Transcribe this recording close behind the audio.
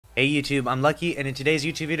Hey YouTube, I'm Lucky, and in today's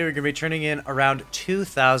YouTube video, we're going to be turning in around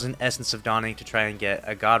 2,000 Essence of Dawning to try and get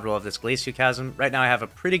a god roll of this Glacial Chasm. Right now I have a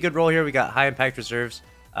pretty good roll here. We got high impact reserves,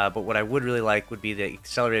 but what I would really like would be the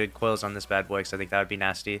accelerated coils on this bad boy, because I think that would be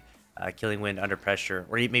nasty. Killing Wind under pressure,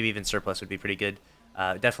 or maybe even surplus would be pretty good.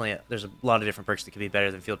 Definitely, there's a lot of different perks that could be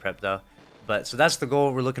better than field prep though. But so that's the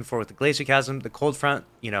goal we're looking for with the Glacial Chasm. The Cold Front,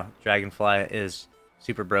 you know, Dragonfly is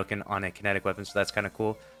super broken on a kinetic weapon, so that's kind of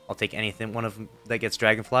cool. I'll take anything, one of them that gets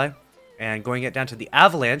Dragonfly. And going it down to the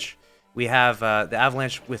Avalanche, we have the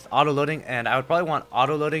Avalanche with auto-loading, and I would probably want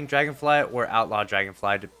auto-loading Dragonfly or Outlaw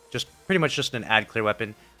Dragonfly to just pretty much just an add clear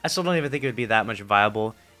weapon. I still don't even think it would be that much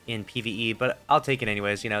viable in PvE, but I'll take it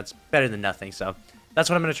anyways. You know, it's better than nothing, so that's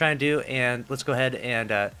what I'm going to try and do, and let's go ahead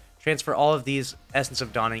and transfer all of these Essence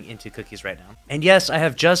of Dawning into cookies right now. And yes, I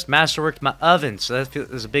have just masterworked my oven, so that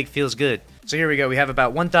is a big feels good. So here we go. We have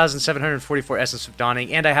about 1,744 Essence of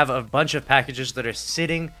Dawning, and I have a bunch of packages that are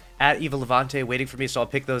sitting at Eva Levante waiting for me, so I'll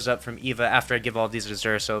pick those up from Eva after I give all of these to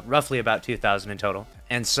Xur, so roughly about 2,000 in total.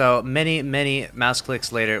 And so many mouse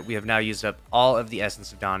clicks later, we have now used up all of the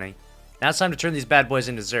Essence of Dawning. Now it's time to turn these bad boys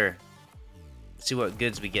into Xur. See what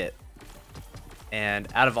goods we get. And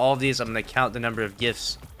out of all of these, I'm going to count the number of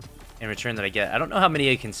gifts in return that I get. I don't know how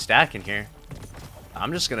many I can stack in here.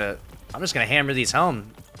 I'm just gonna hammer these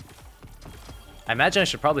home. I imagine I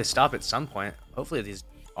should probably stop at some point. Hopefully these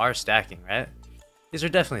are stacking, right? These are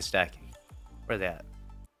definitely stacking. Where are they at?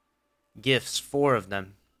 Gifts, 4 of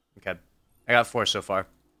them. Okay, I got 4 so far.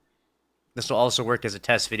 This will also work as a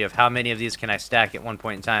test video of how many of these can I stack at one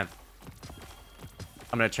point in time.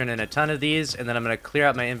 I'm gonna turn in a ton of these, and then I'm gonna clear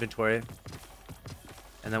out my inventory.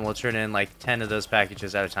 And then we'll turn in like 10 of those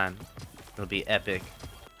packages at a time. It'll be epic.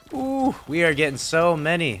 Ooh, we are getting so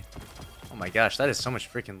many. Oh my gosh, that is so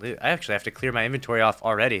much freaking loot. I actually have to clear my inventory off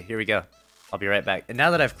already. Here we go. I'll be right back. And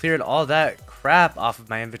now that I've cleared all that crap off of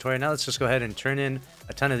my inventory, now let's just go ahead and turn in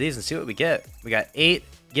a ton of these and see what we get. We got 8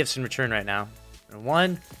 gifts in return right now. And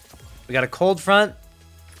 1. We got a Cold Front.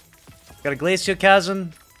 We got a Glacial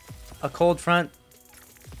Chasm. A Cold Front.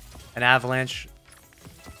 An Avalanche.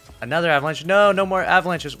 Another Avalanche. No, no more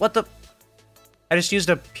Avalanches. What the? I just used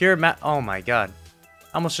a pure oh my god.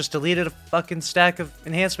 I almost just deleted a fucking stack of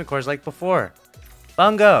enhancement cores like before.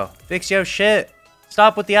 Bungo, fix your shit.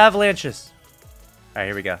 Stop with the Avalanches. Alright,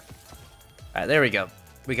 here we go. Alright, there we go.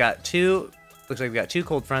 We got 2, looks like we got 2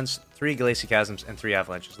 Cold Fronts, 3 Glacial Chasms, and 3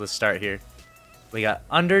 Avalanches. Let's start here. We got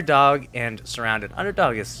Underdog and Surrounded.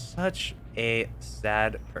 Underdog is such a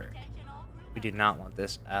sad perk. We do not want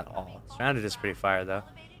this at all. Surrounded is pretty fire though.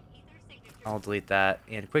 I'll delete that.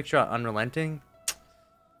 And Quick Draw Unrelenting.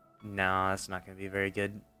 No, that's not going to be very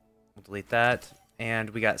good. We'll delete that.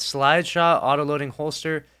 And we got Slide Shot, Auto-Loading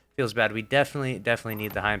Holster. Feels bad. We definitely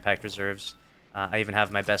need the high impact reserves. I even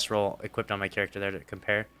have my best roll equipped on my character there to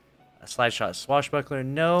compare. Slide Shot Swashbuckler,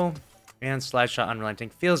 no. And Slide Shot Unrelenting.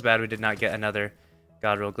 Feels bad we did not get another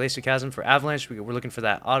God Roll. Glacial Chasm for Avalanche. We're looking for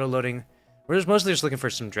that auto-loading. We're just mostly just looking for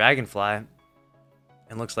some Dragonfly.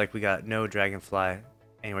 And looks like we got no Dragonfly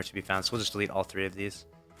anywhere to be found, so we'll just delete all 3 of these.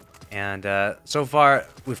 And so far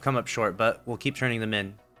we've come up short, but we'll keep turning them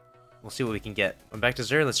in. We'll see what we can get. Going back to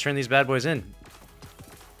Xur, let's turn these bad boys in.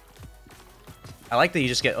 I like that you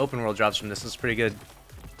just get open world drops from this. This is pretty good.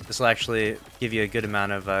 This will actually give you a good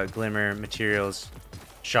amount of glimmer, materials,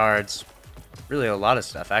 shards, really a lot of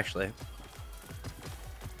stuff actually.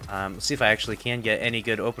 Let's see if I actually can get any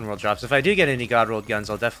good open world drops. If I do get any god rolled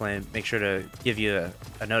guns, I'll definitely make sure to give you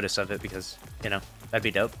a notice of it, because, you know, that'd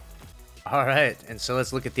be dope. Alright, and so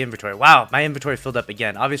let's look at the inventory. Wow, my inventory filled up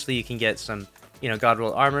again. Obviously, you can get some, you know, god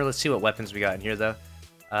roll armor. Let's see what weapons we got in here, though.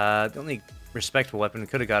 The only respectable weapon, we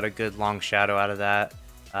could have got a good long shadow out of that.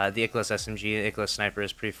 The Icarus SMG, the Icarus Sniper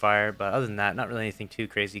is pretty fire, but other than that, not really anything too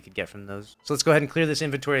crazy you could get from those. So let's go ahead and clear this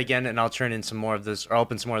inventory again, and I'll turn in some more of those, or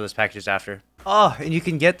open some more of those packages after. Oh, and you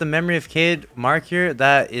can get the Memory of Cade mark here.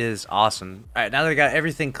 That is awesome. All right, now that I got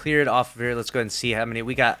everything cleared off of here, let's go ahead and see how many.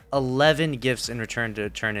 We got 11 gifts in return to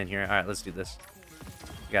turn in here. All right, let's do this.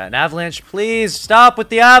 We got an Avalanche. Please stop with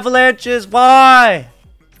the Avalanches. Why?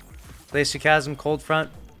 Glacial Chasm, Cold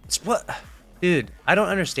Front. It's what? Dude, I don't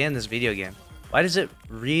understand this video game. Why does it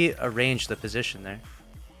rearrange the position there?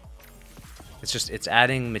 It's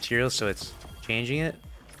adding materials, so it's changing it.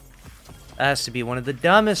 That has to be one of the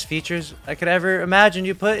dumbest features I could ever imagine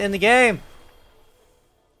you put in the game.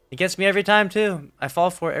 It gets me every time, too. I fall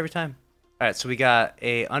for it every time. Alright, so we got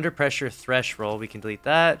a Under Pressure Thresh roll. We can delete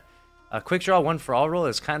that. A Quick Draw 1-for-all roll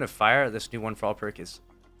is kind of fire. This new 1-for-all perk is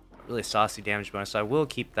really saucy damage bonus, so I will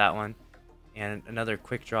keep that one. And another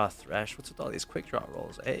Quick Draw Thresh. What's with all these Quick Draw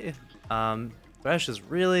rolls, eh? Thresh is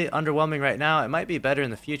really underwhelming right now. It might be better in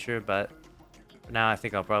the future, but For now, I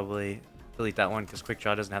think I'll probably delete that one because Quick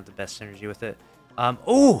Draw doesn't have the best synergy with it.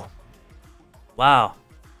 Oh! Wow.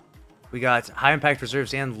 We got high impact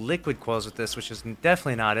reserves and liquid coils with this, which is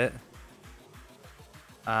definitely not it.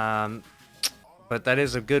 But that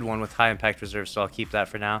is a good one with high impact reserves, so I'll keep that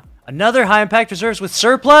for now. Another high impact reserves with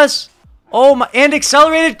surplus. Oh my, and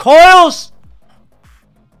accelerated coils.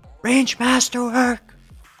 Range masterwork.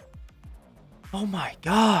 Oh my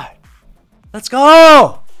god. Let's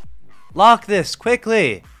go. Lock this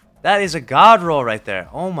quickly. That is a god roll right there.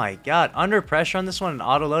 Oh my god. Under pressure on this one and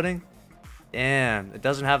auto loading. Damn, it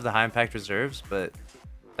doesn't have the high impact reserves, but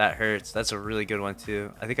that hurts. That's a really good one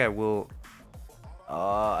too. I think I will.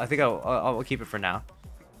 I think I'll keep it for now.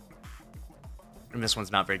 And this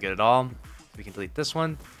one's not very good at all. We can delete this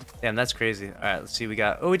one. Damn, that's crazy. All right, let's see. We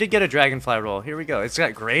got. Oh, we did get a dragonfly roll. Here we go. It's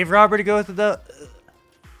got grave robber to go with it though.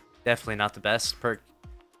 Definitely not the best perk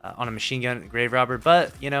on a machine gun, grave robber,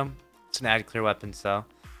 but you know, it's an add clear weapon, so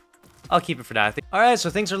I'll keep it for now. I think. All right, so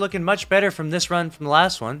things are looking much better from this run from the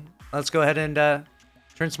last one. Let's go ahead and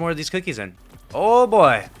turn some more of these cookies in. Oh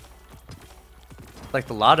boy. Like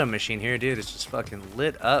the lotto machine here, dude. It's just fucking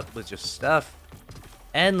lit up with just stuff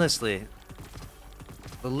endlessly.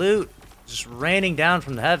 The loot just raining down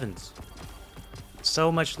from the heavens.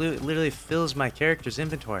 So much loot, it literally fills my character's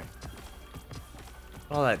inventory.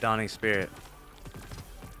 All that Dawning Spirit.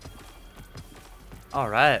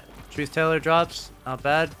 Alright. Truth Teller drops. Not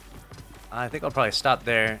bad. I think I'll probably stop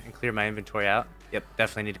there and clear my inventory out. Yep,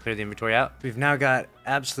 definitely need to clear the inventory out. We've now got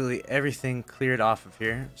absolutely everything cleared off of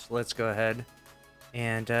here. So let's go ahead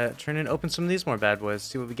and turn and open some of these more bad boys.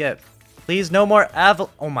 See what we get. Please, no more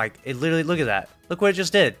oh my, it literally, look at that. Look what it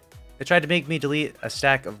just did. It tried to make me delete a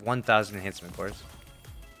stack of 1,000 enhancement cores.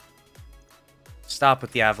 Stop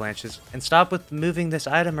with the avalanches. And stop with moving this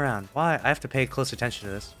item around. Why? I have to pay close attention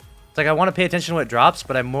to this. It's like I want to pay attention to what drops,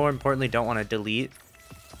 but I more importantly don't want to delete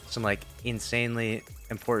some like insanely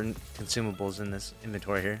important consumables in this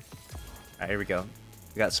inventory here. Alright, here we go.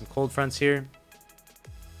 We got some cold fronts here.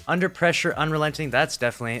 Under pressure, unrelenting. That's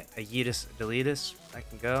definitely a Yeetus deletus. I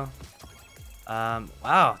can go.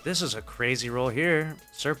 Wow, this is a crazy roll here.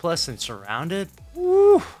 Surplus and surrounded.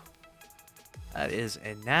 Woo! That is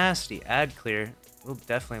a nasty ad clear. We'll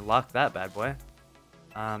definitely lock that bad boy.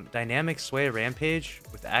 Dynamic sway rampage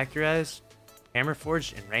with accurize, hammer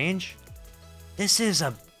forged in range. This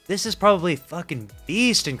is probably fucking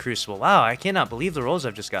beast in Crucible. Wow, I cannot believe the rolls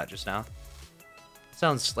I've just got just now.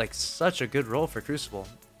 Sounds like such a good roll for Crucible.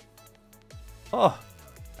 Oh,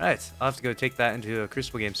 right. I'll have to go take that into a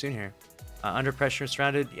Crucible game soon here. Under pressure,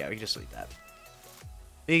 surrounded. Yeah, we can just delete that.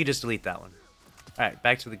 We can just delete that one. All right,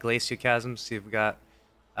 back to the Glacial Chasm. See if we got.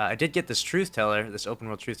 I did get this Truth Teller, this open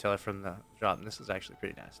world Truth Teller from the drop, and this is actually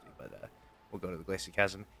pretty nasty. But we'll go to the Glacial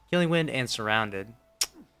Chasm. Healing Wind and surrounded.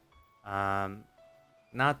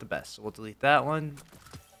 Not the best. So we'll delete that one.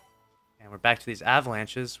 And we're back to these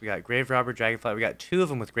avalanches. We got Grave Robber, Dragonfly. We got 2 of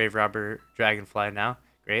them with Grave Robber, Dragonfly now.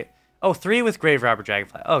 Great. Oh, 3 with Grave Robber,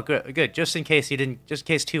 Dragonfly. Oh, good, good. Just in case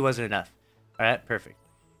 2 wasn't enough. All right, perfect.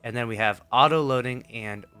 And then we have auto loading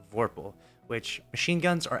and Vorpal, which machine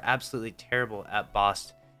guns are absolutely terrible at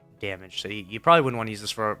boss damage. So you probably wouldn't want to use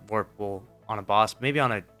this for Vorpal on a boss, maybe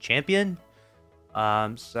on a champion.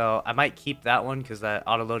 So I might keep that one because that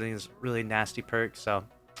auto loading is really nasty perk. So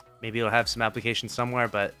maybe it'll have some application somewhere,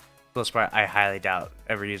 but for the most part, I highly doubt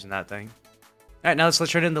ever using that thing. All right, now let's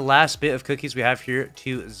turn in the last bit of cookies we have here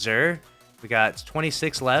to Xur. We got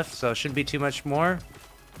 26 left, so it shouldn't be too much more.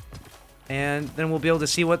 And then we'll be able to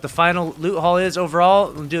see what the final loot haul is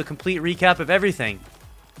overall. We'll do a complete recap of everything.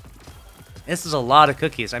 This is a lot of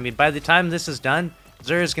cookies. I mean, by the time this is done,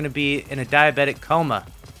 Xur is going to be in a diabetic coma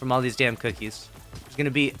from all these damn cookies. He's going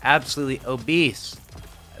to be absolutely obese.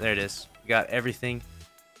 There it is. We got everything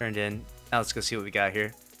turned in. Now let's go see what we got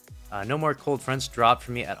here. No more cold fronts dropped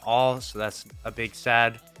for me at all, so that's a big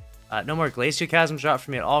sad. No more glacial chasms dropped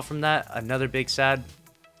for me at all from that. Another big sad.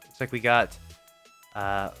 Looks like we got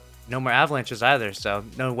no more avalanches either, so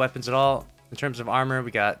no weapons at all. In terms of armor,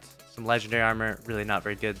 we got some legendary armor. Really not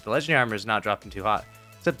very good. The legendary armor is not dropping too hot.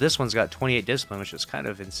 Except this one's got 28 discipline, which is kind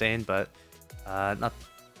of insane, but the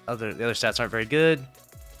other stats aren't very good.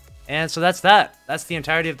 And so that's that. That's the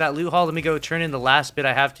entirety of that loot haul. Let me go turn in the last bit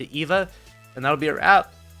I have to Eva, and that'll be a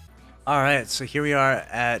wrap. Alright, so here we are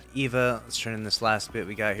at Eva. Let's turn in this last bit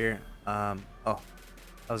we got here. Oh, that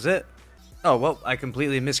was it? Oh, well, I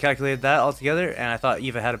completely miscalculated that altogether, and I thought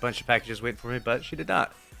Eva had a bunch of packages waiting for me, but she did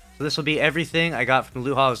not. So this will be everything I got from the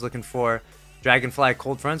loot haul. I was looking for Dragonfly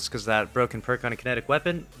Cold Fronts, because that broken perk on a kinetic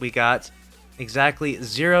weapon. We got exactly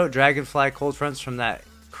 0 Dragonfly Cold Fronts from that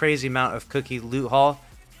crazy amount of cookie loot haul.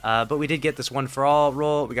 But we did get this One for All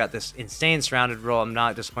roll. We got this Insane Surrounded roll. I'm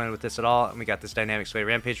not disappointed with this at all. And we got this Dynamic Sway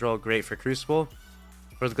Rampage roll. Great for Crucible.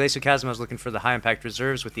 For the Glacial Chasm, I was looking for the High Impact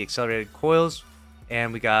Reserves with the Accelerated Coils.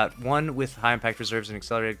 And we got one with High Impact Reserves and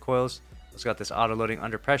Accelerated Coils. Also got this Auto-Loading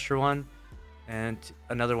Under Pressure one. And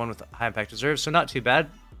another one with High Impact Reserves, so not too bad.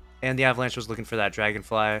 And the Avalanche was looking for that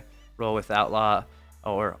Dragonfly roll with Outlaw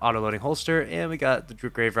or Auto-Loading Holster. And we got the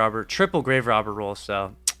Grave Robber, triple Grave Robber roll,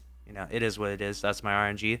 so, you know, it is what it is. That's my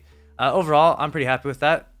RNG. Overall, I'm pretty happy with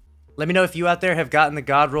that. Let me know if you out there have gotten the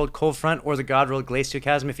God Rolled Cold Front or the God Rolled Glacial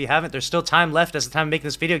Chasm. If you haven't, there's still time left as the time of making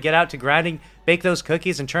this video. Get out to grinding, bake those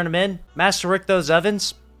cookies, and turn them in. Masterwork those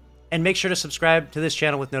ovens. And make sure to subscribe to this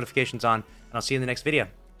channel with notifications on. And I'll see you in the next video.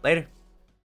 Later.